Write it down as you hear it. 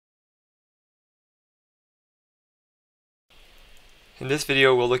In this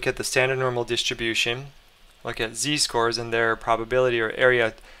video we'll look at the standard normal distribution, look at z-scores and their probability or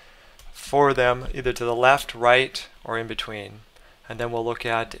area for them either to the left, right, or in between. And then we'll look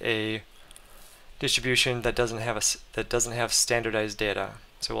at a distribution that doesn't have standardized data.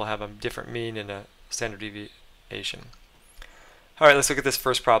 So we'll have a different mean and a standard deviation. Alright, let's look at this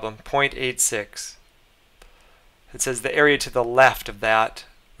first problem, 0.86. It says the area to the left of that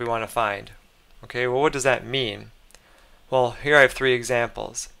we want to find. Okay, well what does that mean? Well, here I have three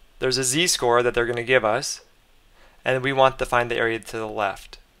examples. There's a z-score that they're going to give us, and we want to find the area to the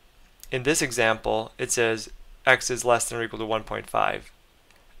left. In this example, it says x is less than or equal to 1.5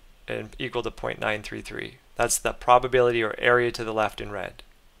 and equal to 0.933. That's the probability or area to the left in red.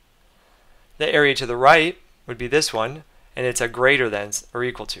 The area to the right would be this one, and it's a greater than or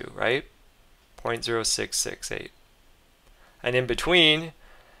equal to, right? 0.0668. And in between,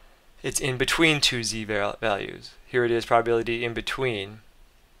 it's in between two z values. Here it is, probability in between.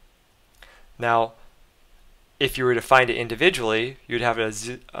 Now, if you were to find it individually, you'd have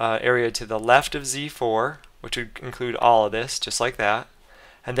an area to the left of z4, which would include all of this, just like that.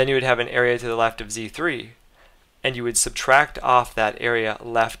 And then you would have an area to the left of z3. And you would subtract off that area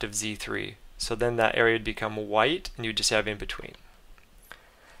left of z3. So then that area would become white, and you would just have in between.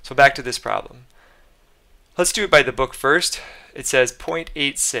 So back to this problem. Let's do it by the book first. It says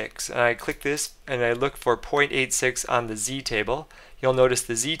 0.86, and I click this and I look for 0.86 on the z table. You'll notice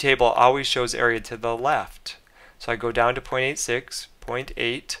the z table always shows area to the left. So I go down to 0.86,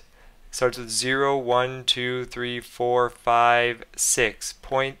 0.8, starts with 0, 1, 2, 3, 4, 5, 6.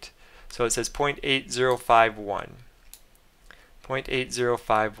 So it says 0.8051.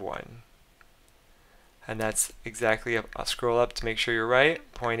 0.8051. And that's exactly, I'll scroll up to make sure you're right,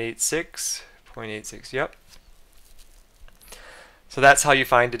 0.86, 0.86, yep. So that's how you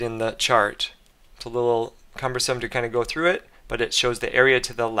find it in the chart. It's a little cumbersome to kind of go through it, but it shows the area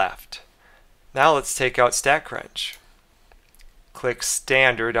to the left. Now let's take out Statcrunch. Click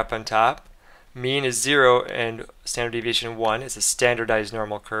standard up on top. Mean is 0 and standard deviation 1 is a standardized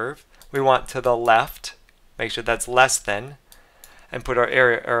normal curve. We want to the left, make sure that's less than, and put our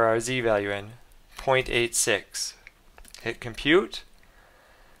area or our z value in, 0.86. Hit compute,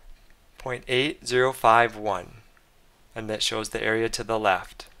 0.8051. And that shows the area to the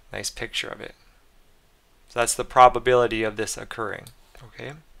left. Nice picture of it. So that's the probability of this occurring.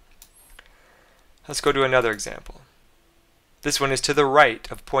 Okay. Let's go to another example. This one is to the right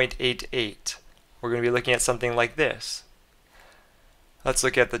of 0.88. We're going to be looking at something like this. Let's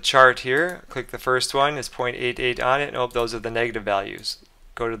look at the chart here. Click the first one. Is 0.88 on it? Nope, those are the negative values.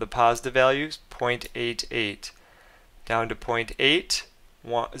 Go to the positive values. 0.88. Down to 0.8.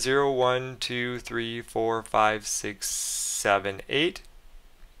 0, 1, 2, 3, 4, 5, 6, 7, 8.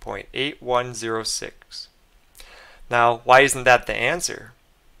 0.8106. Now, why isn't that the answer?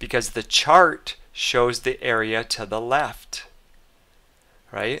 Because the chart shows the area to the left.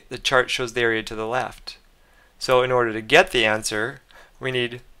 Right? The chart shows the area to the left. So in order to get the answer, we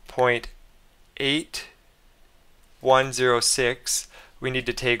need 0.8106. We need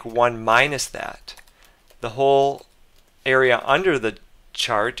to take 1 minus that. The whole area under the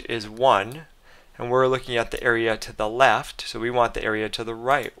chart is 1, and we're looking at the area to the left, so we want the area to the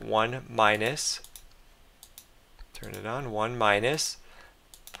right. 1 minus, turn it on, 1 minus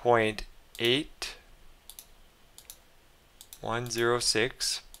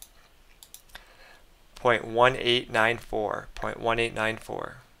 0.8106,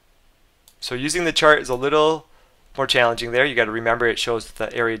 0.1894. So using the chart is a little more challenging there. You got to remember it shows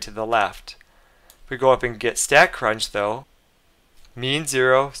the area to the left. If we go up and get Statcrunch though, mean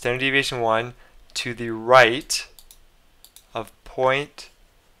 0, standard deviation 1, to the right of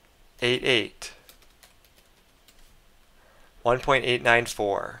 0.88.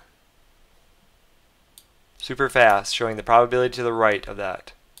 1.894. Super fast, showing the probability to the right of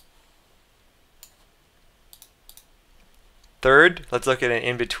that. Third, let's look at an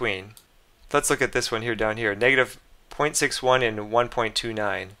in-between. Let's look at this one here down here, negative 0.61 and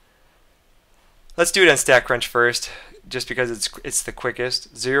 1.29. Let's do it on Statcrunch first, just because it's the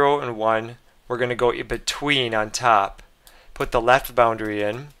quickest. 0 and 1, we're going to go in between on top. Put the left boundary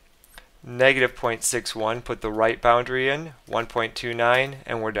in, negative 0.61, put the right boundary in, 1.29,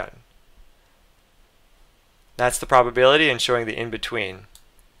 and we're done. That's the probability and showing the in-between.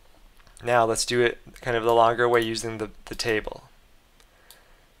 Now let's do it kind of the longer way using the table.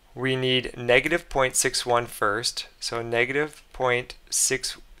 We need negative 0.61 first, so negative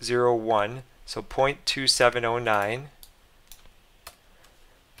 0.601, so 0.2709.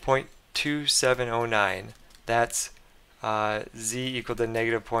 0.2709. That's z equal to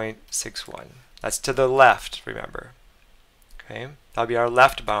negative 0.61. That's to the left, remember. Okay, that'll be our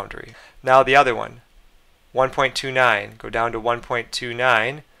left boundary. Now the other one, 1.29. Go down to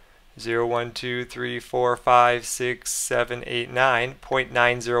 1.29. 0, 1, 2, 3, 4, 5, 6, 7, 8, 9,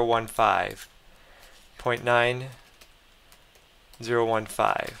 0.9015.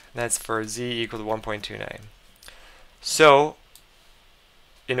 0.9015. That's for z equal to 1.29. So,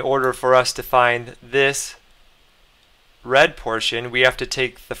 in order for us to find this red portion, we have to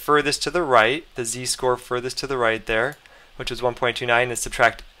take the furthest to the right, the z-score furthest to the right there, which is 1.29, and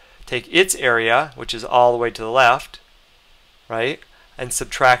take its area, which is all the way to the left, right, and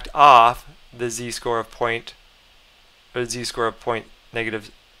subtract off the z-score of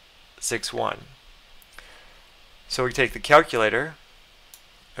 -61. So we take the calculator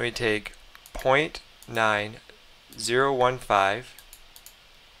and we take 0.9015,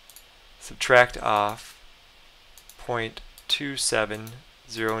 subtract off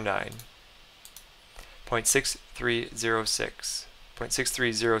 0.2709, 0.6306,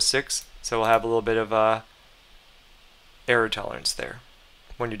 0.6306. So we'll have a little bit of error tolerance there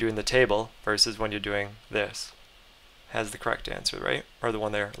when you're doing the table versus when you're doing this. Has the correct answer, right? Or the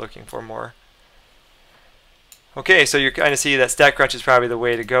one they're looking for more. Okay, so you kind of see that Statcrunch is probably the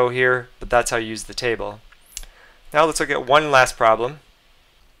way to go here, but that's how you use the table. Now let's look at one last problem.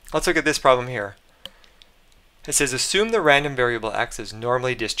 Let's look at this problem here. It says assume the random variable x is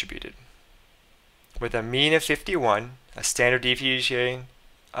normally distributed with a mean of 51, a standard deviation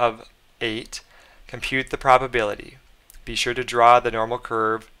of 8. Compute the probability. Be sure to draw the normal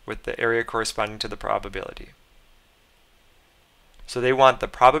curve with the area corresponding to the probability. So they want the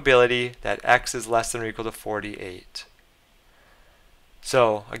probability that x is less than or equal to 48.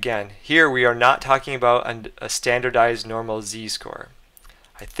 So again, here we are not talking about a standardized normal z-score.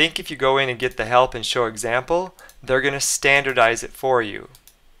 I think if you go in and get the help and show example, they're going to standardize it for you.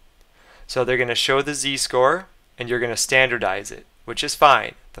 So they're going to show the z-score and you're going to standardize it, which is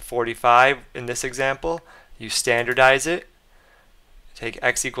fine. The 45 in this example, you standardize it, take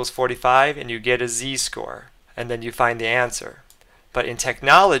x equals 45 and you get a z-score, and then you find the answer. But in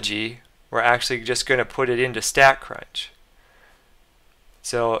technology, we're actually just going to put it into Statcrunch.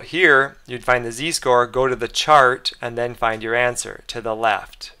 So here, you'd find the z-score, go to the chart, and then find your answer to the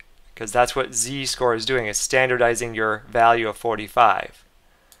left. Because that's what z-score is doing, is standardizing your value of 45.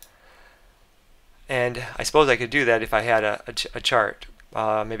 And I suppose I could do that if I had a chart.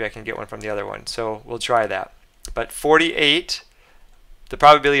 Maybe I can get one from the other one. So we'll try that. But 48, the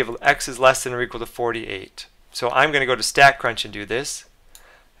probability of x is less than or equal to 48. So I'm going to go to Statcrunch and do this.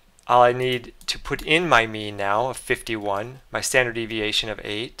 All I need to put in my mean now of 51, my standard deviation of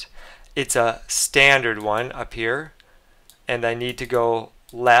 8. It's a standard one up here. And I need to go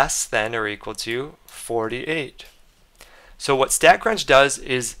less than or equal to 48. So what Statcrunch does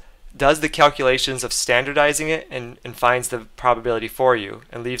is does the calculations of standardizing it and finds the probability for you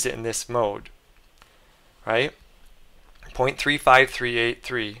and leaves it in this mode. Right?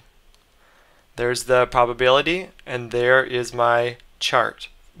 0.35383. There's the probability, and there is my chart.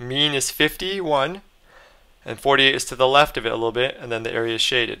 Mean is 51, and 48 is to the left of it a little bit, and then the area is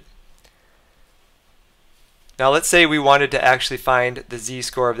shaded. Now let's say we wanted to actually find the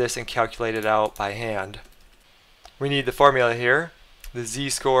z-score of this and calculate it out by hand. We need the formula here. The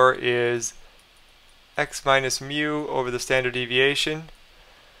z-score is x minus mu over the standard deviation.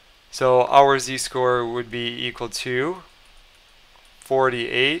 So our z-score would be equal to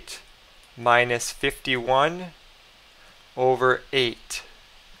 48 minus 51 over 8.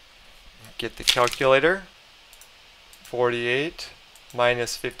 Get the calculator. 48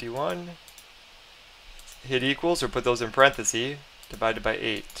 minus 51. Hit equals, or put those in parentheses, divided by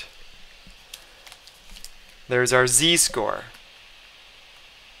 8. There's our z-score.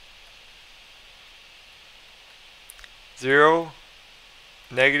 0,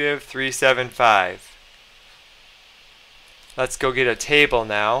 negative 375. Let's go get a table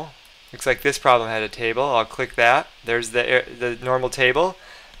now. Looks like this problem had a table. I'll click that. There's the normal table.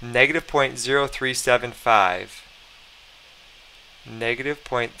 Negative 0.0375. Negative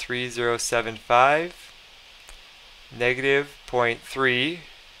 0.3075. Negative 0.3.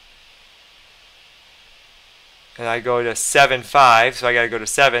 And I go to 7.5, so I got to go to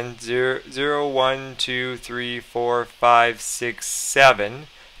 7. 0, 1, 2, 3, 4, 5, 6, 7.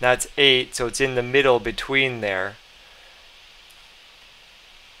 That's 8, so it's in the middle between there.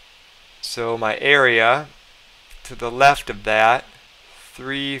 So my area to the left of that,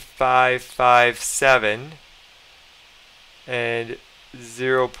 3.557 and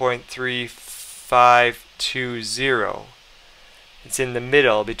 0.3520. It's in the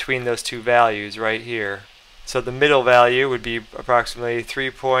middle between those two values right here. So the middle value would be approximately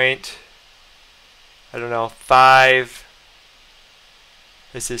 3.5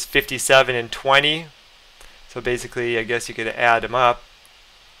 This is 57 and 20. So basically, I guess you could add them up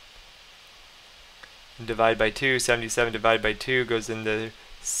and divide by 2. 77 divided by 2 goes into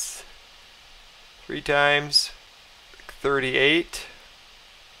 3 times 38.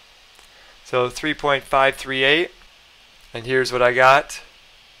 So 3.538. And here's what I got.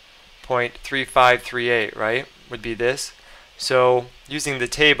 0.3538, right? Would be this. So using the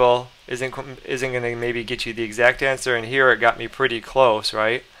table isn't going to maybe get you the exact answer, and here it got me pretty close,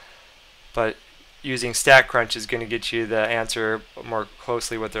 right? But using Statcrunch is going to get you the answer more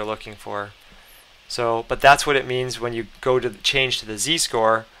closely what they're looking for. So, but that's what it means when you go to change to the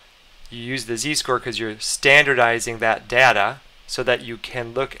z-score. You use the z-score because you're standardizing that data so that you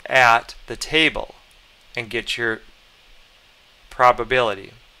can look at the table and get your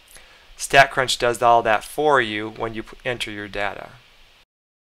probability. Statcrunch does all that for you when you enter your data.